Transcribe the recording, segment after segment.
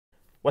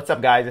What's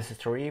up guys, this is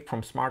Tariq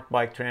from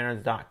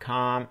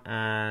smartbiketrainers.com,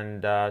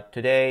 and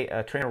today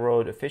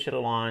TrainerRoad officially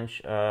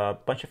launched a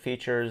bunch of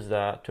features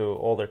to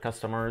all their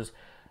customers.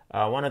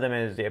 One of them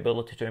is the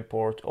ability to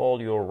import all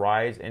your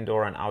rides,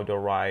 indoor and outdoor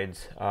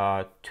rides,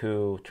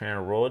 to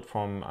TrainerRoad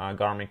from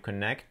Garmin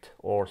Connect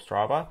or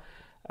Strava.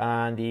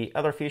 And the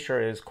other feature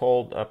is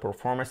called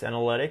Performance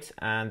Analytics,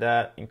 and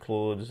that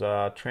includes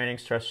training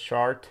stress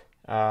chart,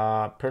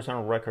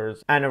 personal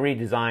records, and a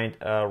redesigned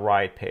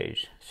ride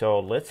page. So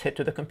let's head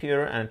to the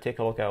computer and take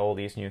a look at all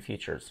these new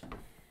features.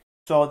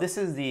 So this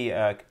is the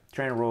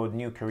TrainerRoad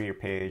new career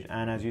page,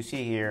 and as you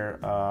see here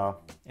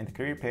in the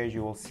career page,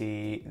 you will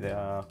see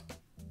the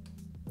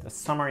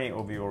summary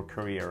of your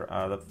career.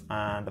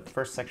 And the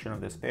first section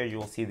of this page, you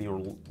will see your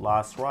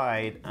last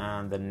ride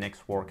and the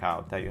next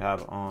workout that you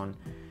have on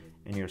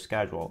in your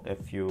schedule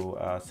if you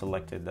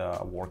selected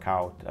a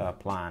workout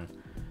plan.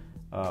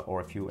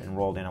 Or if you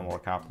enrolled in a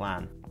workout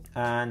plan.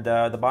 And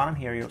the bottom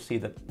here, you'll see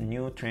the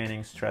new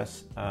training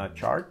stress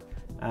chart,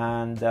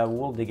 and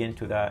we'll dig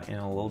into that in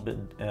a little bit,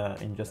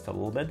 in just a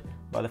little bit.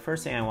 But the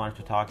first thing I wanted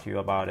to talk to you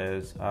about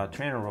is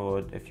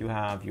TrainerRoad. If you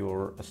have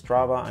your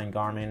Strava and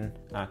Garmin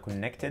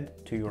connected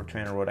to your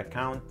TrainerRoad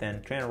account,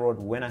 then TrainerRoad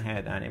went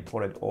ahead and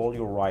imported all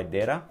your ride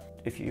data.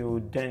 If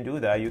you didn't do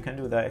that, you can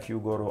do that if you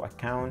go to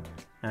account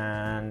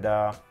and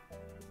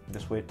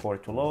just wait for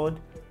it to load,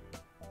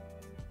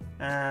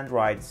 and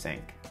ride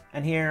sync.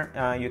 And here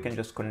you can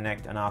just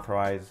connect and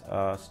authorize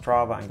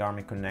Strava and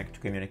Garmin Connect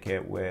to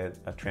communicate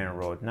with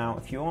TrainerRoad. Now,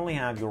 if you only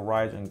have your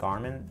rides on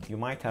Garmin, you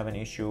might have an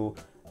issue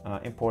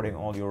importing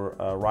all your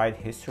ride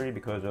history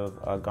because of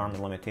Garmin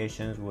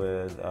limitations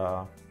because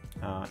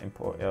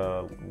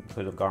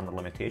of Garmin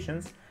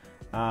limitations.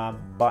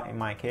 But in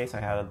my case, I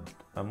had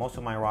most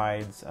of my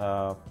rides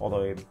all the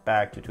way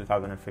back to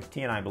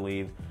 2015, I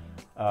believe,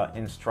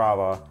 in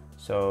Strava.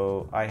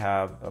 So I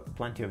have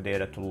plenty of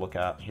data to look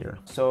at here.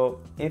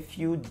 So if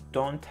you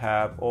don't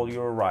have all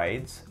your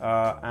rides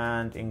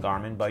and in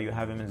Garmin, but you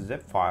have them in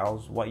zip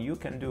files, what you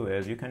can do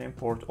is you can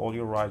import all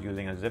your rides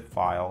using a zip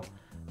file,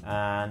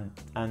 and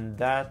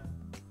that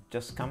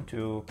just come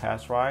to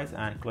past rides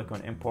and click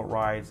on import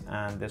rides,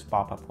 and this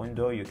pop-up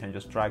window, you can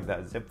just drag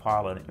that zip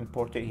file and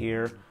import it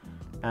here,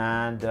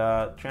 and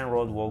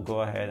TrainerRoad will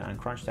go ahead and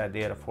crunch that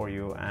data for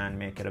you and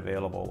make it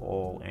available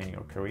all in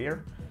your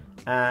career.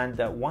 And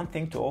one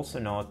thing to also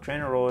note,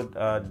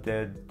 TrainerRoad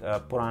did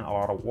put on a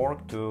lot of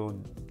work to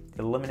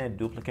eliminate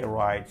duplicate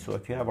rides. So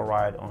if you have a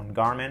ride on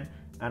Garmin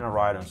and a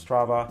ride on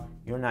Strava,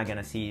 you're not going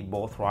to see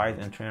both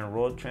rides in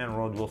TrainerRoad.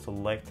 TrainerRoad will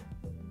select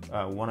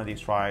one of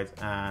these rides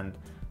and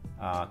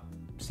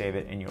save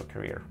it in your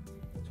career.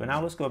 So now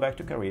let's go back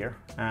to career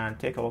and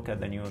take a look at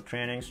the new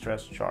training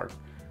stress chart.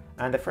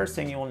 And the first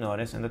thing you will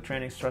notice in the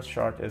training stress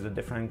chart is a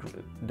different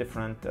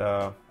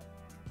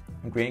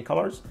green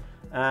colors.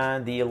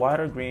 And the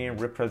lighter green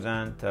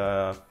represent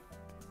other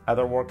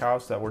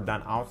workouts that were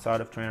done outside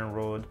of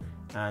TrainerRoad,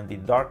 and the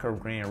darker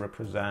green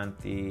represent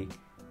the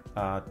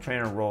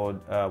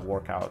TrainerRoad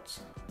workouts.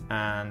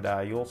 And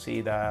you'll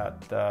see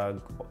that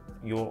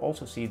you'll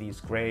also see these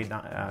gray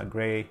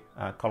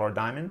color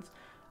diamonds,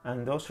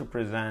 and those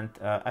represent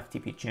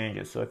FTP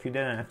changes. So if you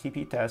did an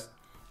FTP test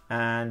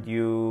and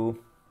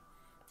you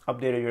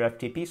updated your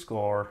FTP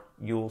score,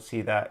 you'll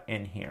see that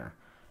in here.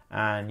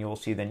 And you will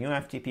see the new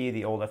FTP,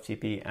 the old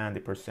FTP, and the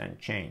percent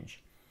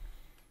change.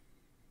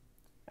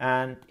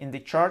 And in the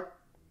chart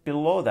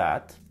below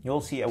that, you'll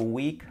see a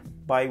week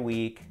by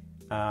week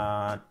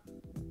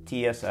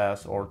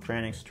TSS or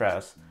training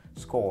stress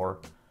score,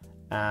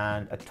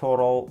 and a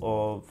total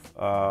of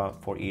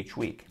for each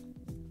week.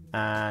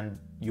 And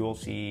you'll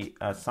see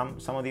some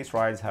of these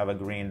rides have a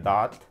green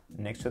dot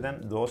next to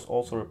them. Those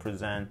also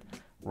represent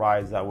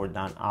rides that were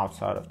done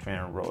outside of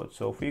TrainerRoad.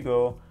 So if we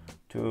go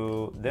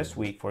to this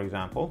week, for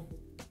example,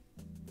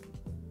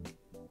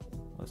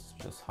 let's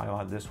just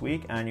highlight this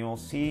week, and you'll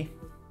see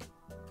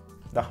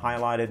the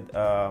highlighted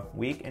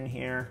week in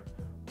here.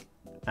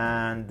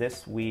 And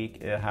this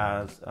week it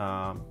has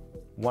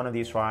one of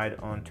these rides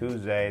on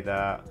Tuesday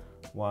that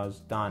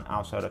was done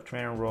outside of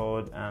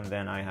TrainerRoad, and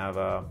then I have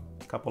a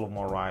couple of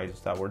more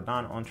rides that were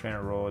done on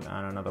TrainerRoad,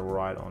 and another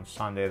ride on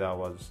Sunday that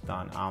was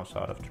done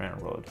outside of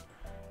TrainerRoad.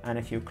 And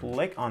if you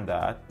click on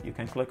that, you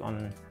can click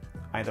on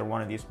either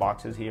one of these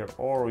boxes here,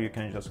 or you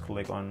can just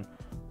click on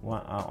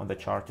the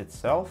chart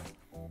itself,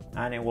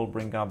 and it will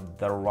bring up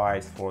the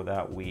rides for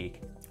that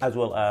week, as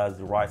well as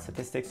the ride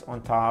statistics.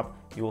 On top,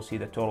 you will see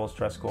the total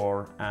stress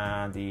score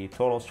and the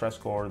total stress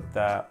score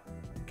that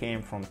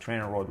came from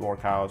TrainerRoad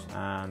workouts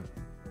and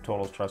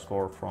total stress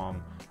score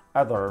from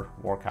other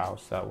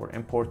workouts that were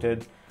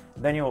imported.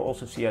 Then you'll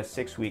also see a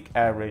 6-week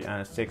average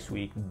and a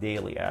 6-week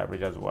daily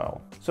average as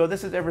well. So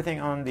this is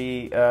everything on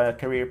the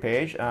career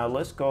page.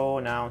 Let's go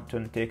now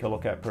to take a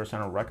look at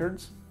personal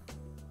records.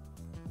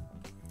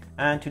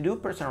 And to do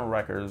personal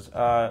records,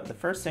 the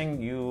first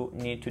thing you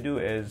need to do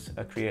is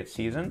create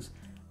seasons.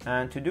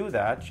 And to do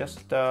that,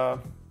 just the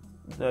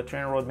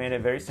TrainerRoad made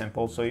it very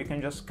simple. So you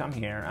can just come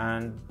here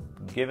and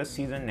give a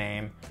season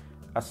name,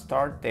 a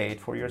start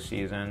date for your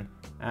season,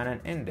 and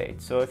an end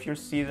date. So if your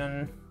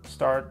season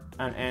start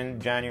and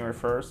end January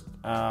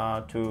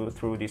 1st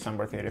through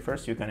December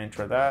 31st, you can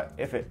enter that.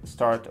 If it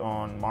starts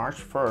on March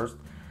 1st,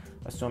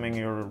 assuming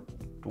you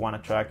want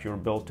to track your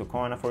build to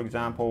Kona, for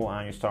example,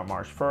 and you start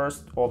March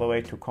 1st all the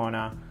way to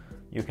Kona,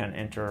 you can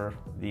enter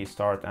the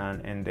start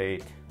and end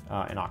date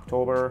in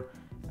October,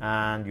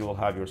 and you will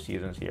have your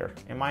seasons here.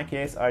 In my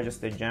case, I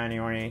just did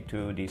January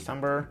to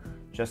December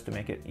just to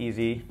make it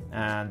easy,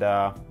 and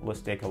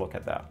let's take a look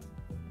at that.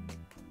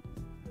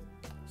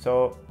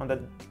 So on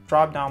the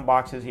drop down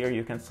boxes here,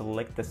 you can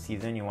select the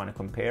season you want to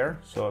compare.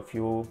 So if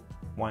you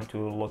want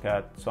to look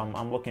at, so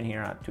I'm looking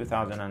here at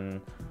 2000 and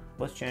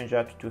let's change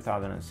that to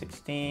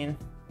 2016.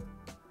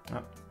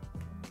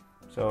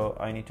 So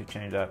I need to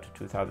change that to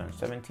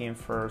 2017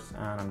 first,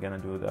 and I'm gonna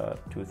do the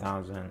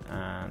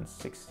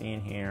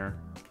 2016 here.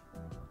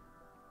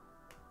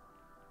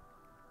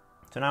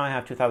 So now I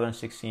have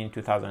 2016,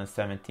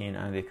 2017,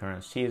 and the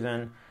current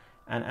season.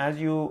 And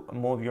as you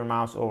move your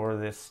mouse over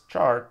this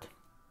chart,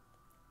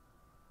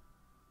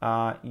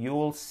 you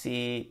will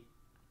see,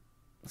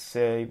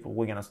 say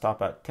we're gonna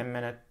stop at 10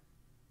 minutes,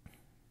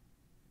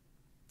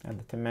 at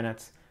the 10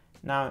 minutes.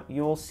 Now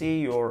you will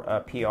see your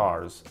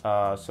PRs.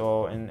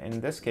 So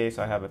in this case,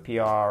 I have a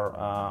PR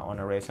on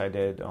a race I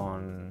did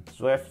on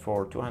Zwift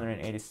for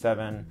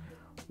 287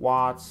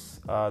 watts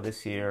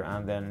this year,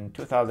 and then in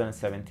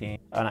 2017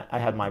 and I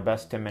had my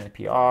best 10-minute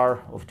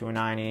PR of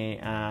 290,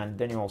 and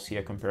then you will see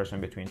a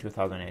comparison between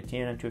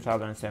 2018 and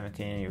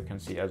 2017. You can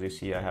see, as you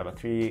see, I have a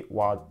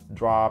 3-watt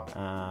drop,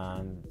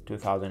 and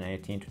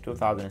 2018 to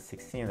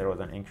 2016 there was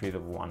an increase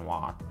of 1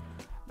 watt.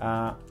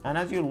 And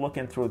as you're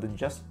looking through the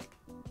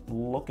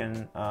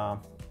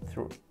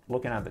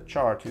looking at the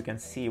chart, you can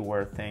see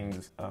where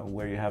things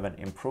where you have an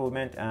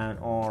improvement and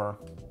or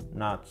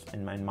not.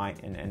 In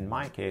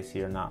my case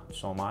here, not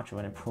so much of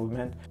an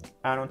improvement.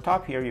 And on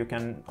top here, you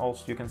can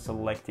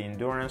select the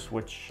endurance,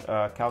 which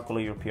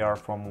calculate your PR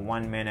from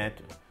 1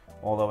 minute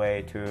all the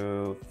way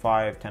to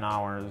 5-10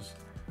 hours,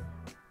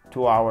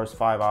 2 hours,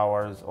 5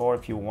 hours, or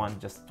if you want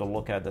just to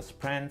look at the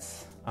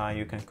sprints,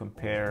 you can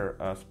compare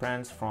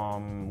sprints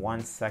from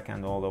 1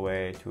 second all the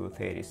way to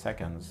 30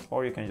 seconds,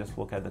 or you can just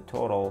look at the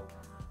total,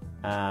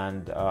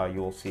 and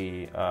you will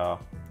see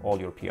all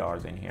your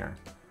PRs in here.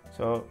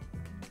 So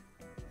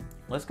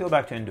let's go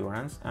back to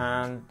endurance,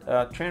 and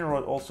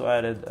TrainerRoad also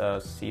added a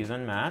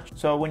season match.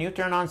 So when you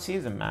turn on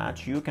season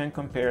match, you can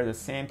compare the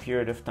same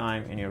period of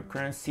time in your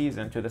current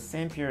season to the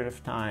same period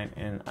of time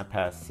in a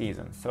past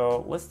season.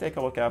 So let's take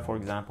a look at, for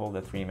example,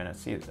 the 3-minute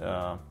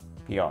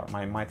PR,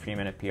 my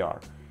 3-minute PR.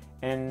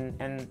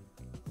 And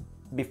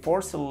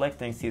before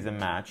selecting season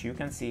match, you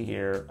can see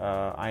here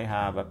I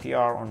have a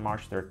PR on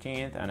March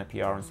 13th and a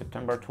PR on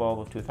September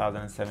 12th of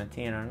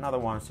 2017 and another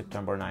one on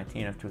September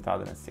 19th of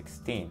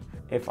 2016.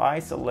 If I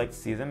select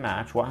season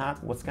match,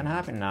 what's going to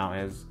happen now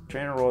is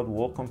TrainerRoad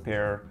will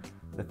compare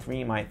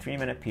my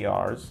 3-minute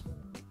PRs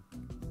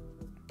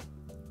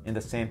in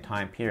the same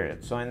time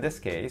period. So in this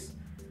case,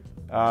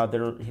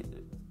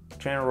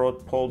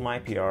 TrainerRoad pulled my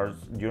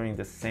PRs during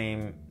the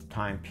same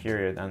time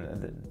period, and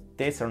the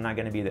dates are not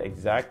going to be the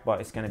exact,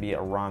 but it's going to be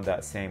around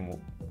that same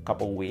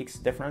couple weeks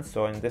difference.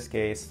 So in this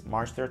case,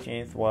 March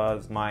 13th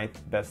was my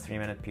best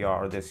 3-minute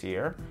PR this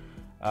year.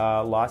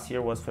 Last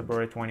year was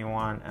February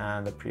 21,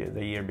 and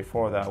the year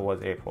before that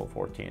was April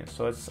 14th.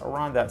 So it's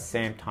around that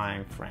same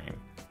time frame.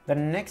 The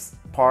next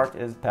part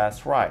is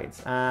past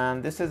rides,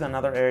 and this is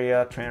another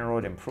area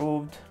TrainerRoad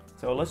improved.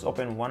 So let's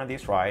open one of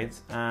these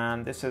rides,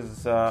 and this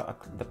is the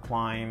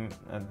climb,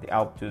 the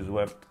Alp to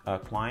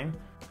Zwift climb.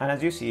 And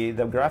as you see,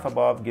 the graph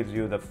above gives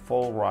you the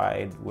full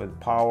ride with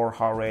power,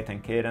 heart rate,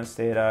 and cadence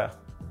data.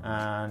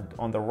 And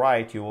on the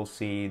right, you will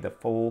see the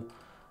full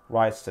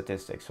ride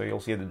statistics. So you'll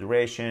see the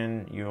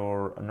duration,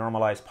 your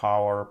normalized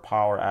power,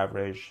 power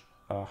average,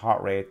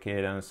 heart rate,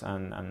 cadence,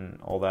 and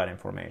all that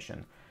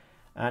information.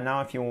 And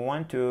now if you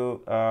want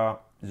to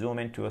zoom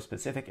into a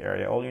specific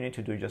area, all you need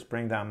to do is just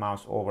bring that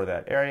mouse over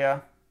that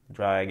area,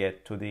 drag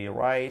it to the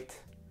right,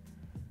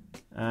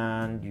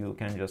 and you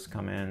can just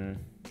come in,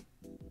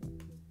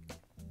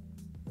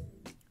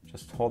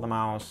 just hold the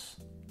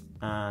mouse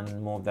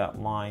and move that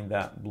line,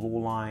 that blue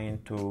line,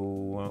 to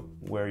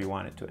where you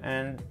want it to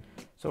end.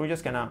 So we're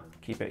just gonna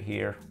keep it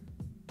here.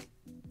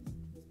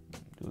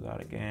 Do that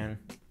again.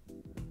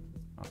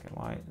 Okay,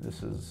 why?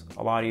 This is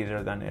a lot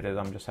easier than it is.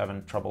 I'm just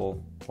having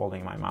trouble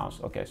holding my mouse.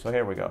 Okay, so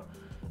here we go.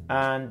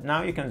 And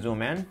now you can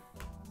zoom in,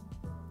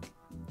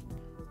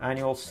 and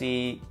you'll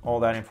see all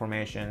that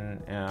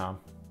information,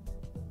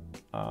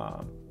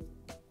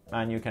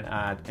 and you can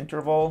add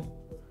interval,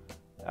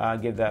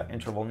 give that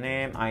interval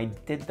name. I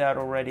did that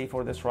already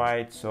for this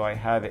ride, so I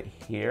have it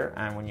here,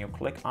 and when you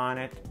click on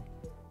it,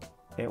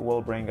 it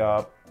will bring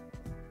up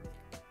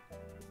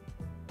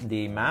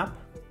the map.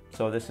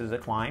 So this is a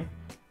climb,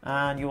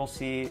 and you will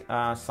see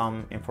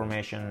some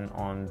information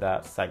on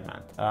that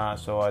segment.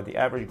 So the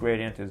average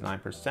gradient is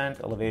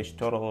 9%, elevation,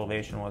 total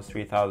elevation was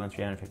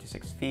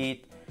 3,356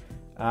 feet.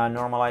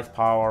 Normalized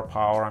power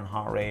and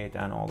heart rate,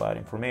 and all that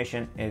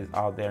information is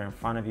out there in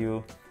front of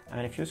you.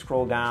 And if you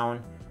scroll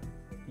down,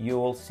 you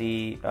will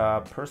see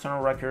personal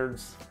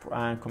records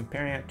and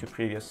comparing it to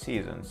previous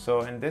seasons.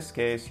 So in this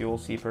case, you will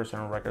see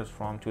personal records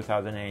from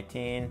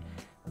 2018.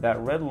 That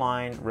red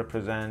line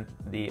represents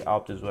the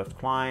Alpe d'Huez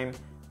climb.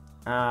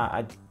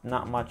 Not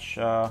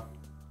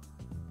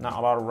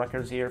a lot of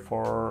records here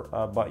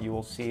but you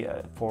will see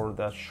for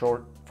the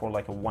short, for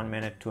like a 1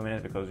 minute, 2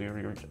 minutes, because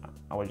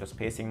I was just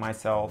pacing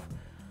myself,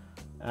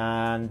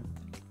 and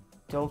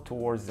till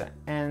towards the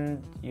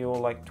end,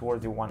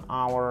 towards the 1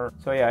 hour.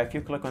 So yeah, if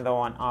you click on the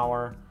 1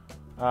 hour,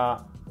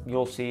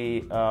 you'll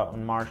see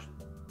on March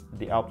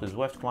the Alpe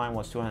d'Huez climb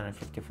was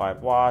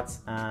 255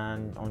 watts,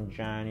 and on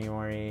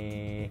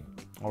January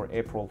or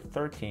April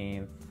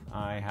 13th,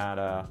 I had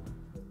a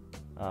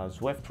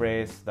Zwift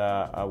race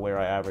where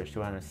I averaged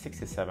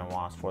 267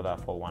 watts for that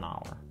full 1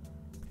 hour.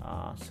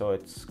 So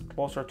it's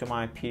closer to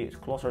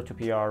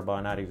PR,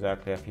 but not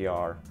exactly a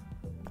PR.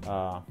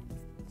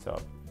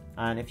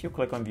 And if you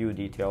click on view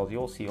details,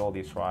 you'll see all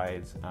these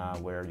rides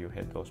where you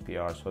hit those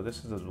PRs. So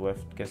this is the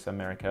Zwift Kiss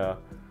America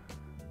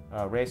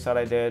race that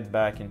I did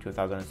back in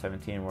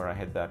 2017, where I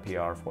hit that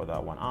PR for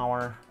that 1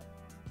 hour,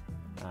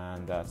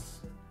 and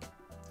that's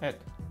it.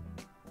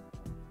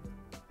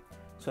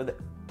 So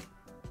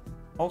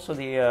also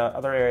the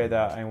other area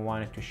that I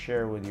wanted to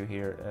share with you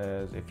here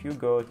is, if you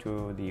go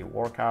to the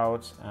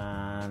workouts,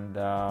 and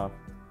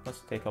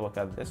let's take a look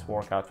at this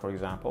workout, for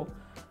example.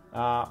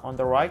 On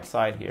the right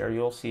side here,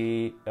 you'll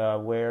see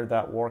where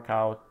that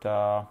workout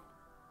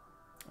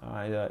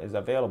is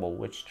available,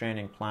 which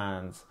training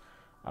plans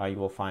you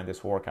will find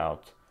this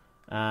workout.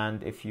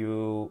 And if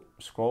you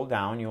scroll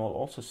down, you will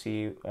also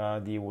see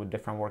the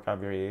different workout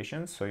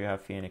variations. So you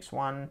have Phoenix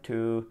 1,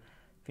 2,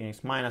 Phoenix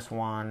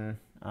 -1,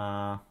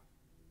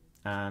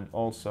 and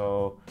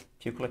also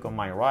if you click on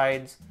my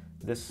rides,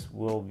 this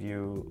will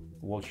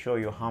show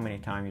you how many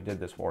times you did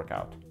this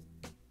workout.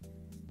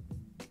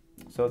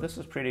 So this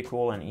is pretty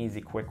cool and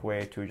easy, quick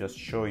way to just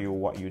show you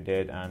what you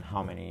did and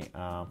how many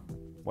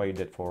what you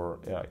did for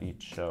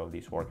each of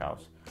these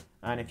workouts.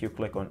 And if you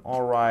click on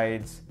all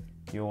rides,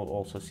 you will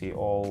also see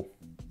all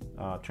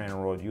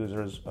TrainerRoad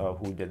users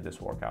who did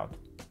this workout.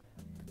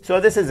 So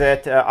this is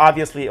it.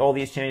 Obviously, all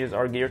these changes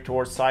are geared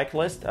towards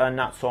cyclists,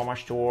 not so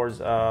much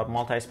towards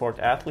multi-sport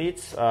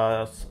athletes.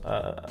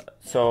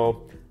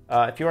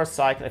 If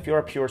you're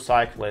a pure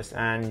cyclist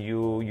and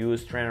you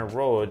use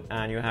TrainerRoad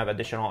and you have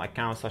additional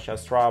accounts such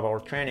as Strava or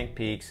Training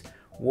Peaks,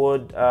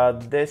 would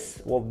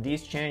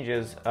these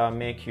changes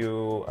make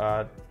you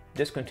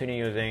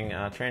discontinue using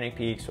Training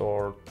Peaks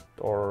or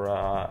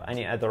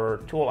any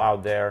other tool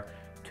out there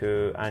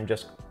and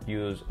just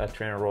use a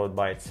TrainerRoad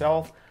by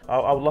itself?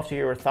 I would love to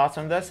hear your thoughts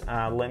on this.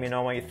 Let me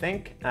know what you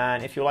think.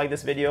 And if you like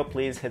this video,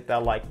 please hit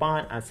that like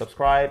button and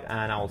subscribe,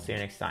 and I will see you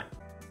next time.